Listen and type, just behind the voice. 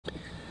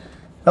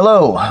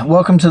Hello,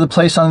 welcome to the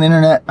place on the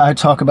internet I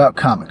talk about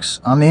comics.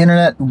 On the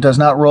internet does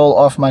not roll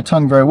off my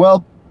tongue very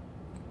well.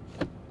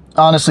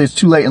 Honestly, it's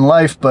too late in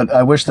life, but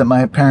I wish that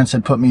my parents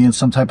had put me in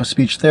some type of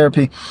speech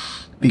therapy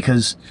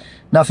because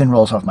nothing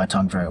rolls off my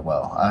tongue very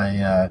well.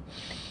 I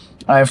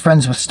have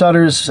friends with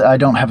stutters. I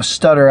don't have a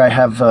stutter. I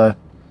have a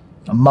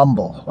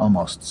mumble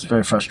almost. It's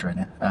very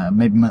frustrating.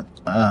 Maybe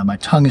my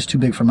tongue is too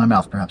big for my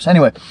mouth, perhaps.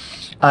 Anyway,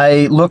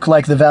 I look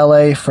like the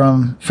valet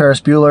from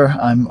Ferris Bueller.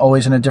 I'm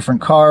always in a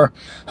different car.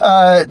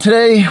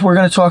 Today, we're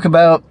going to talk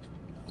about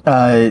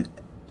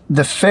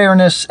the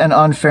fairness and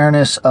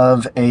unfairness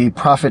of a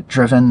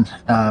profit-driven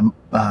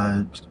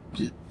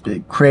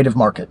creative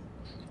market.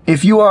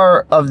 If you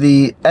are of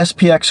the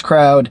SPX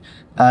crowd,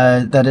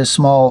 that is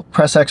small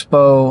press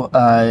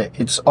expo,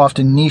 it's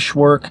often niche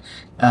work,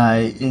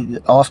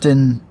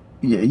 often,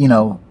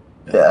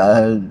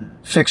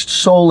 fixed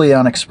solely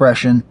on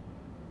expression,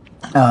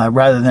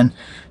 rather than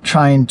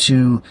trying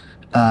to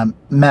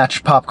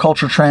match pop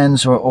culture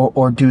trends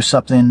or do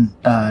something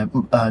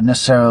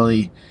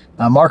necessarily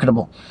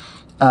marketable.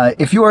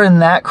 If you are in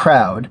that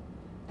crowd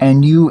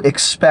and you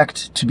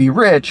expect to be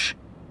rich,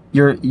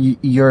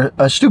 you're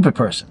a stupid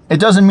person. It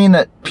doesn't mean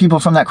that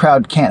people from that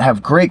crowd can't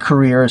have great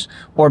careers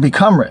or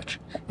become rich.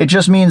 It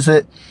just means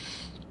that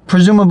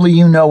presumably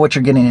you know what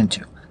you're getting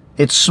into.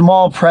 It's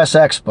small press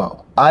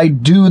expo. I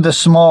do the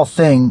small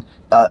thing,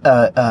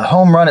 a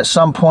home run at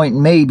some point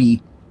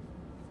maybe,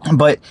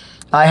 but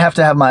I have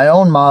to have my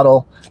own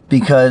model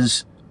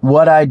because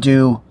what I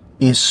do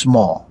is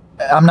small.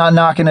 I'm not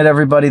knocking at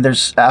everybody.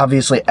 There's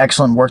obviously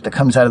excellent work that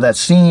comes out of that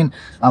scene.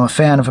 I'm a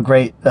fan of a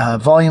great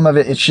volume of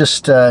it. It's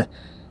just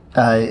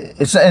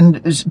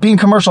being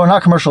commercial or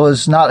not commercial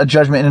is not a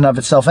judgment in and of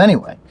itself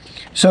anyway.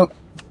 So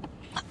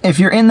if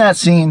you're in that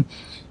scene,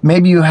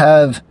 maybe you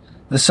have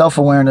the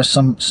self-awareness,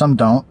 some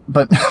don't,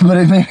 but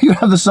maybe you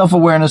have the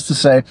self-awareness to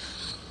say,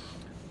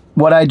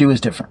 what I do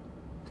is different.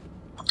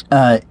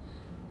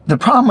 The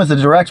problem with the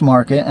direct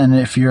market, and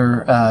if you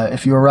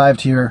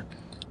arrived here,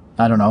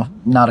 I don't know,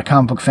 not a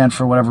comic book fan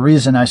for whatever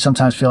reason, I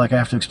sometimes feel like I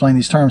have to explain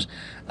these terms.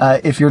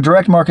 If you're a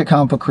direct market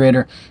comic book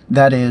creator,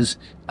 that is,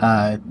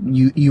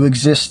 you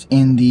exist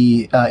in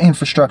the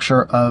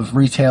infrastructure of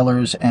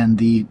retailers and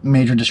the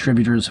major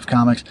distributors of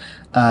comics,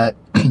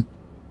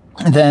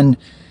 then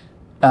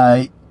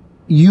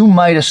you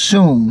might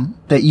assume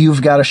that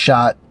you've got a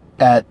shot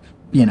at,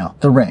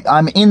 the ring.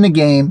 I'm in the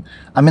game.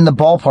 I'm in the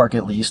ballpark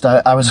at least.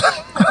 I was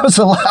I was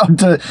allowed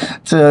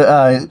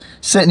to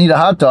sit and eat a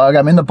hot dog.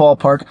 I'm in the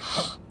ballpark.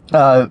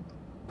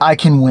 I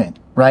can win,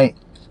 right?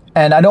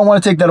 And I don't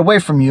want to take that away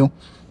from you.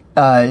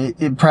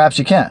 Perhaps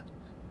you can.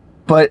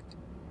 But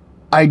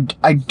I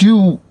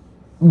do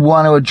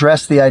want to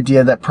address the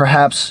idea that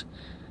perhaps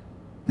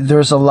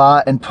there's a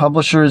lot, and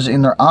publishers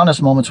in their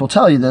honest moments will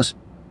tell you this,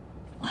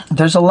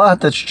 there's a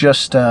lot that's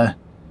just,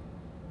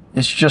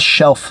 it's just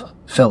shelf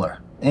filler.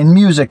 In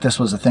music, this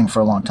was a thing for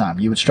a long time.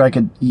 You would strike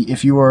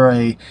if you were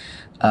a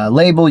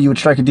label, you would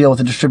strike a deal with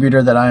a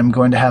distributor that I'm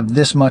going to have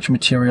this much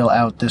material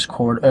out this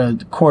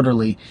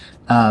quarterly,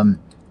 and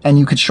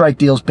you could strike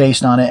deals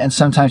based on it. And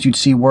sometimes you'd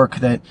see work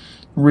that,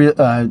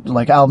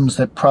 like albums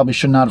that probably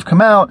should not have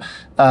come out,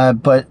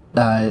 but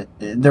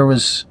there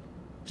was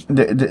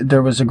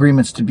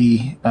agreements to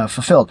be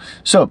fulfilled.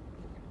 So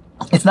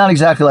it's not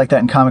exactly like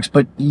that in comics,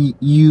 but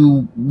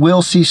you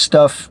will see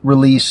stuff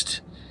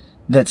released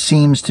that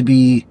seems to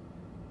be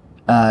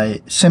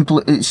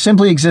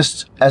simply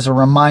exists as a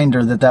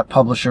reminder that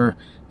publisher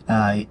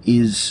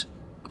is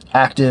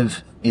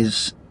active,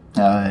 is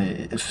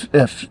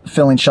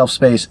filling shelf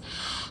space.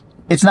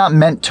 It's not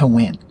meant to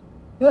win.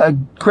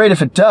 Great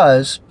if it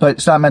does, but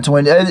it's not meant to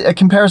win. A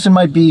comparison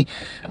might be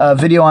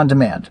video on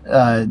demand.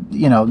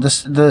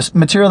 This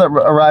material that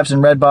arrives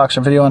in Redbox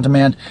or video on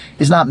demand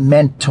is not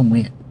meant to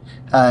win.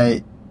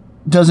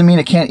 Doesn't mean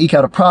it can't eke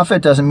out a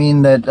profit. Doesn't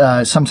mean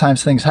that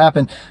sometimes things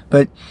happen,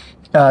 but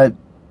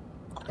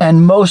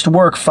and most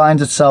work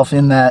finds itself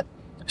in that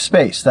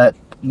space, that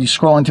you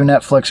scrolling through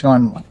Netflix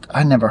going,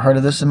 I never heard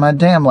of this in my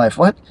damn life.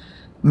 What?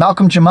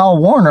 Malcolm Jamal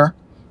Warner?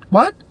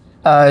 What?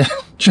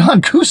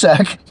 John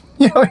Cusack?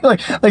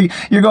 Like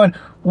you're going,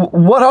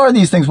 what are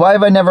these things? Why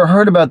have I never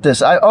heard about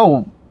this?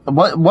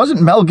 What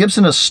wasn't Mel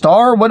Gibson a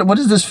star? What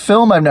is this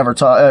film I've never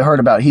heard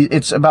about?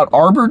 It's about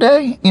Arbor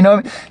Day.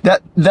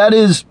 That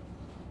is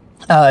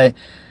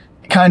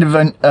kind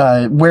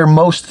of where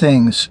most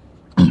things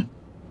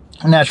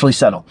naturally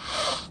settle.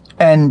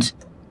 And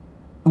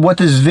what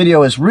this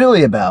video is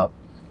really about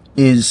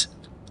is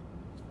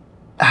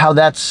how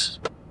there's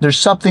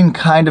something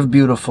kind of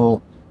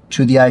beautiful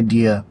to the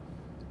idea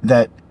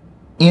that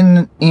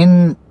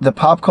in the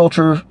pop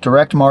culture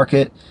direct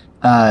market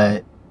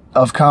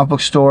of comic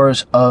book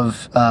stores,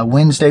 of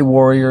Wednesday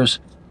Warriors,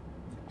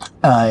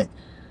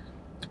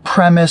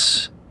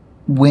 premise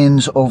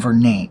wins over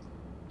name.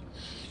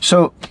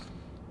 So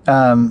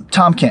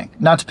Tom King,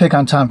 not to pick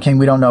on Tom King,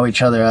 we don't know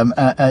each other.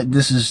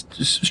 This is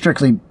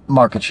strictly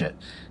market shit.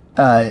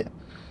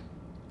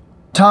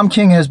 Tom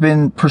King has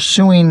been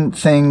pursuing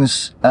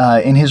things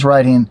in his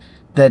writing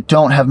that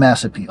don't have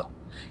mass appeal.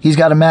 He's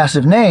got a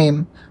massive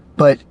name,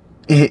 but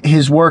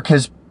his work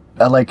has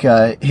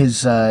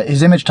his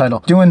image title,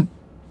 doing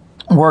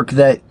work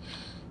that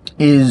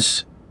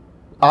is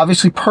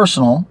obviously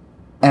personal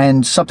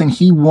and something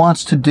he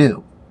wants to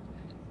do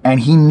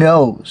and he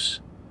knows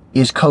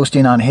is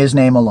coasting on his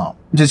name alone.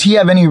 Does he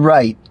have any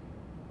right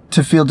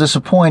to feel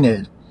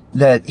disappointed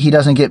that he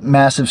doesn't get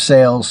massive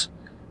sales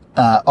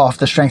off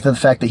the strength of the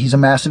fact that he's a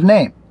massive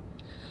name?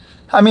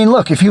 I mean,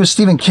 look, if he was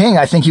Stephen King,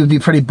 I think he would be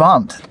pretty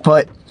bummed.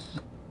 But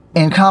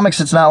in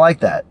comics, it's not like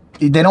that.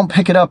 They don't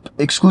pick it up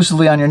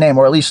exclusively on your name,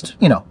 or at least,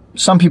 you know,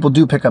 some people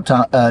do pick up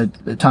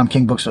Tom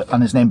King books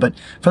on his name. But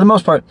for the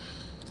most part,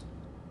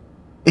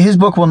 his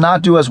book will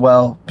not do as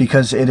well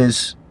because it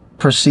is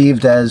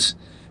perceived as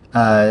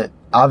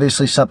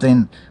obviously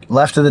something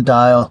left of the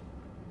dial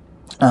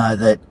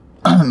that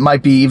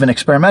might be even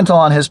experimental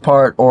on his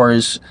part, or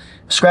is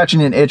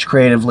scratching an itch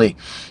creatively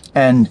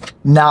and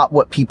not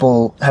what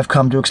people have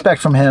come to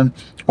expect from him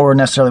or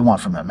necessarily want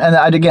from him.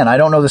 And again, I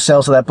don't know the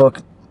sales of that book.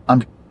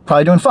 I'm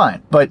probably doing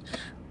fine, but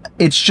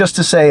it's just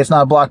to say it's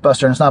not a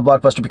blockbuster, and it's not a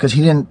blockbuster because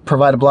he didn't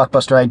provide a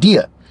blockbuster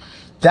idea.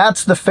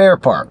 That's the fair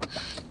part.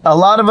 A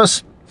lot of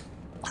us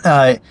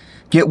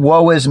get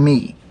woe is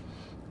me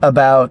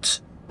about,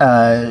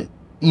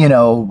 you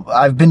know,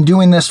 I've been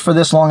doing this for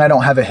this long, I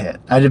don't have a hit.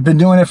 I've been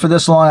doing it for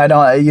this long, I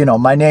don't, you know,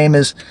 my name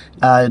is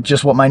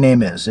just what my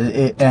name is.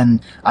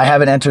 And I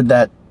haven't entered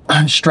that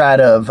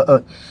strata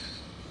of,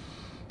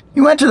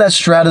 you enter that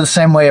strata the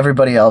same way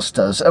everybody else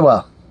does.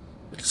 Well,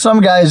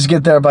 some guys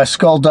get there by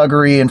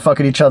skullduggery and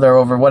fucking each other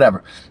over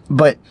whatever.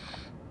 But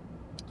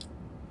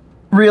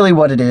really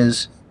what it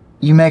is,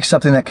 you make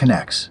something that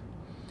connects.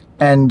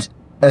 And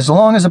as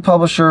long as a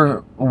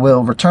publisher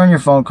will return your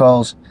phone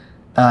calls,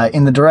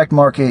 in the direct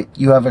market,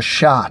 you have a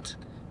shot,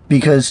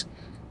 because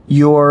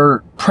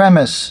your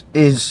premise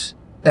is,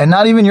 and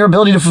not even your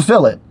ability to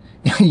fulfill it,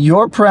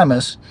 your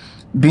premise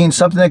being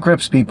something that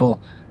grips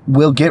people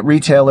will get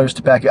retailers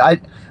to back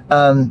it.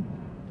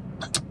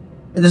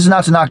 This is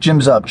not to knock Jim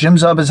Zub. Jim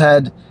Zub has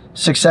had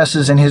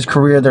successes in his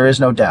career, there is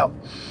no doubt.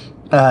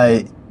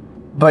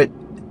 But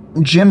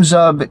Jim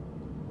Zub,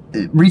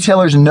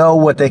 retailers know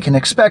what they can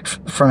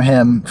expect from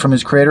him, from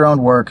his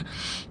creator-owned work.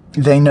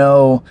 They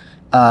know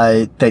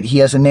that he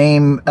has a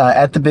name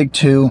at the big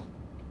two,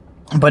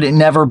 but it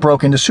never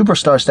broke into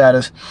superstar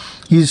status.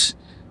 He's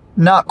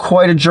not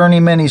quite a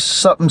journeyman. He's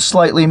something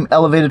slightly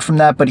elevated from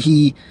that, but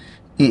he's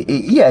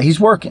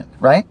working,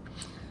 right?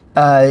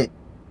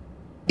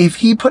 If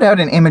he put out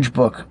an image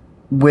book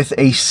with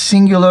a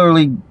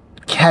singularly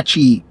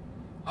catchy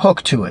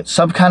hook to it,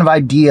 some kind of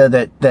idea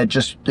that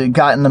just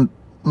got in the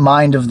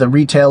mind of the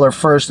retailer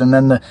first and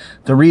then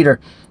the reader,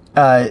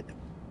 it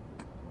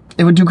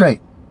would do great.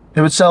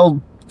 It would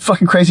sell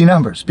fucking crazy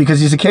numbers because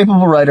he's a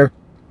capable writer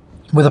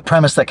with a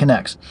premise that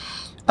connects.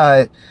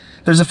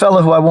 There's a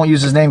fellow who I won't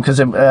use his name because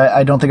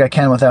I don't think I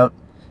can without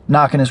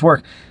knocking his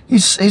work.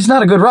 He's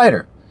not a good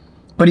writer,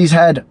 but he's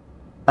had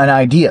an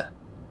idea,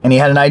 and he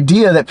had an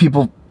idea that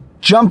people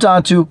jumped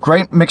onto.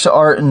 Great mix of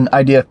art and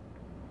idea,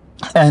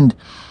 and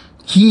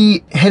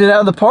he hit it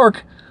out of the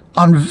park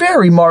on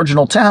very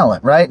marginal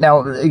talent. Right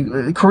now,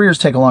 careers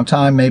take a long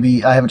time.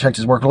 Maybe I haven't checked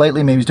his work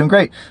lately. Maybe he's doing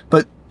great,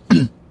 but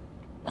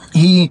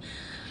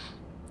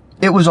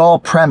it was all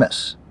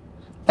premise.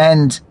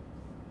 And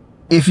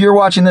if you're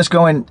watching this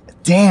going,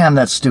 damn,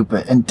 that's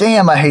stupid, and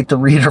damn, I hate the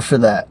reader for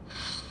that.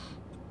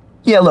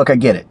 Yeah, look, I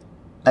get it.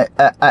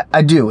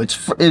 I do.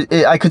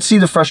 I could see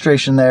the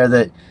frustration there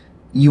that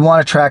you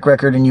want a track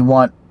record and you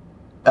want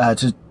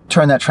to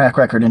turn that track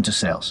record into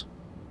sales.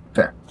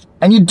 Fair.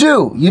 And you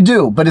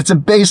do, but it's a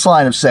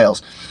baseline of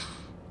sales.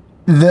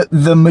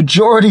 The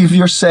majority of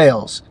your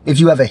sales, if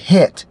you have a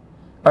hit,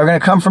 are going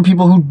to come from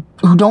people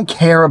who don't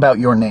care about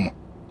your name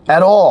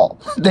at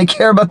all. They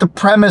care about the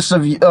premise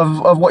of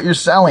what you're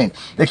selling.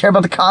 They care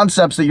about the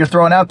concepts that you're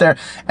throwing out there,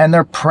 and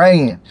they're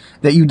praying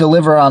that you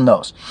deliver on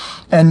those.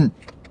 And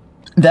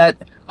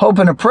that hope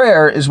and a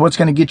prayer is what's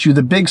going to get you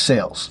the big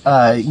sales.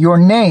 Your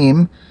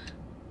name,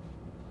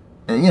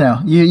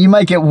 you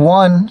might get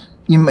one.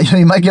 You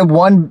might get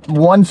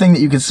one thing that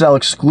you could sell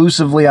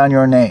exclusively on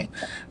your name,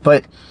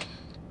 but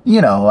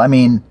I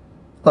mean,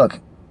 look,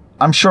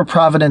 I'm sure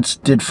Providence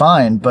did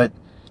fine, but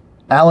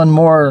Alan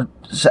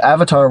Moore's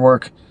Avatar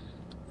work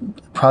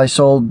probably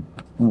sold,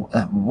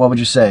 what would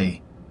you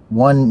say,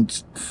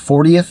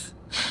 1/40th?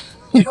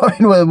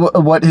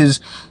 What his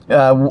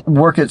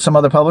work at some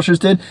other publishers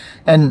did,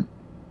 and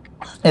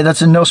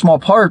that's in no small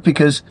part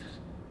because,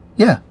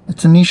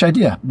 it's a niche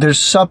idea. There's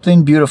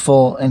something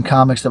beautiful in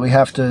comics that we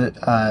have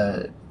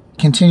to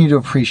continue to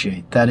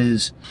appreciate. That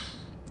is,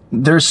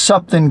 there's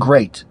something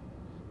great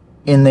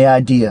in the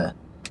idea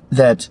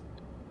that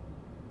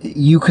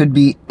you could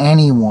be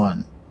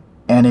anyone,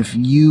 and if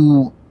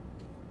you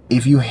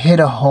hit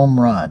a home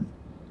run,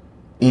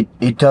 they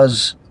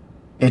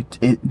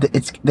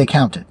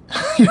count it.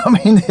 You know what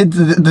I mean?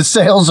 The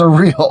sales are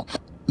real.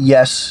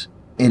 Yes,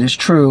 it is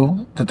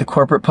true that the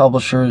corporate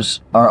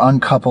publishers are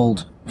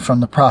uncoupled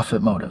from the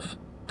profit motive.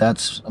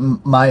 That's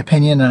my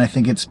opinion, and I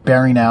think it's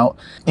bearing out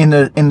in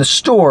the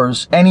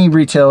stores. Any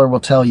retailer will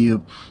tell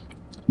you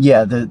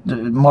yeah, the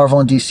Marvel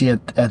and DC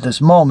at this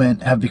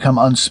moment have become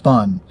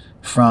unspun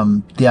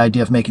from the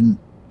idea of making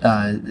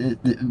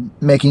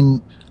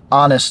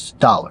honest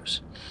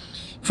dollars.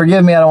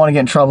 Forgive me, I don't want to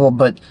get in trouble,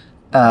 but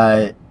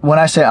when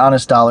I say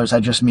honest dollars, I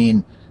just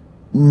mean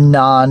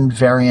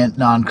non-variant,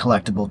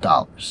 non-collectible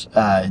dollars.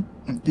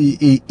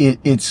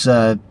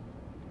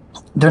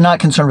 They're not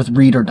concerned with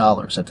reader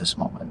dollars at this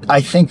moment.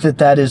 I think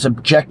that is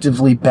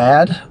objectively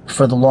bad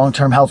for the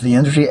long-term health of the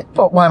industry.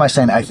 But why am I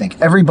saying I think?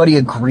 Everybody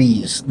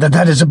agrees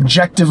that is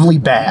objectively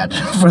bad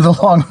for the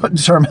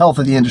long-term health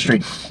of the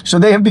industry. So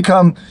they have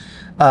become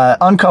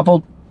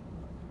uncoupled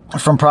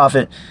from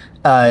profit,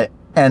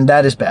 and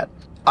that is bad.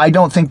 I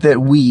don't think that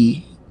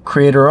we,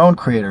 creator-owned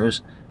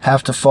creators,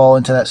 have to fall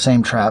into that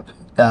same trap.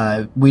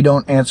 We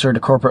don't answer to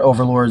corporate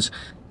overlords.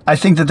 I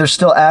think that there's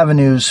still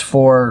avenues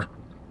for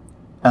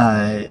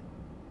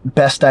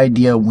best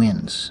idea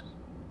wins.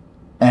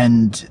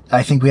 And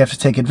I think we have to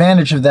take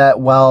advantage of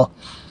that while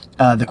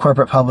the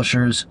corporate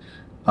publishers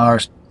are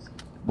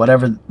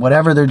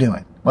whatever they're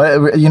doing.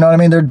 You know what I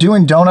mean? They're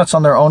doing donuts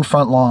on their own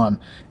front lawn,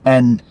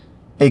 and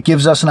it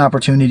gives us an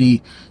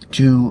opportunity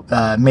to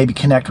maybe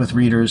connect with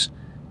readers.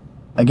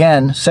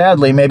 Again,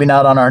 sadly, maybe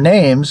not on our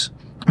names,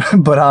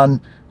 but on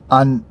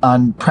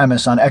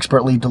premise, on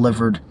expertly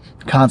delivered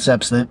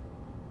concepts that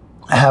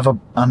have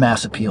a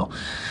mass appeal.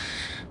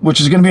 Which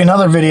is going to be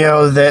another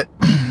video that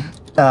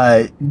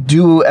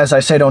do as I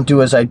say, don't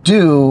do as I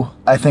do.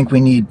 I think we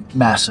need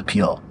mass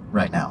appeal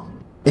right now.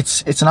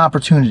 It's an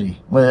opportunity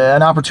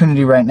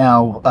right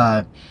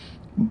now.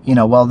 You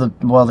know, while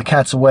the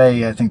cat's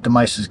away, I think the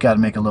mice has got to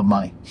make a little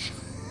money.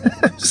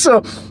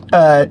 So,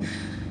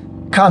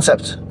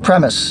 concept,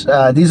 premise.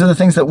 These are the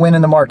things that win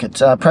in the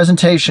market.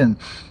 Presentation.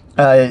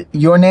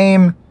 Your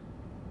name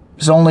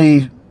is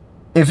only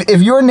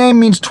if your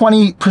name means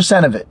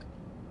 20% of it.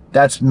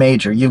 That's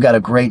major. You've got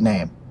a great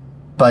name.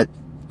 But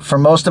for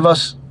most of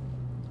us,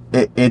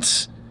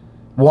 it's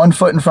one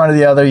foot in front of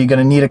the other. You're going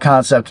to need a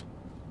concept.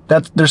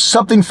 There's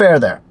something fair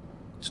there.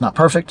 It's not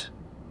perfect,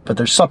 but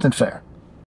there's something fair.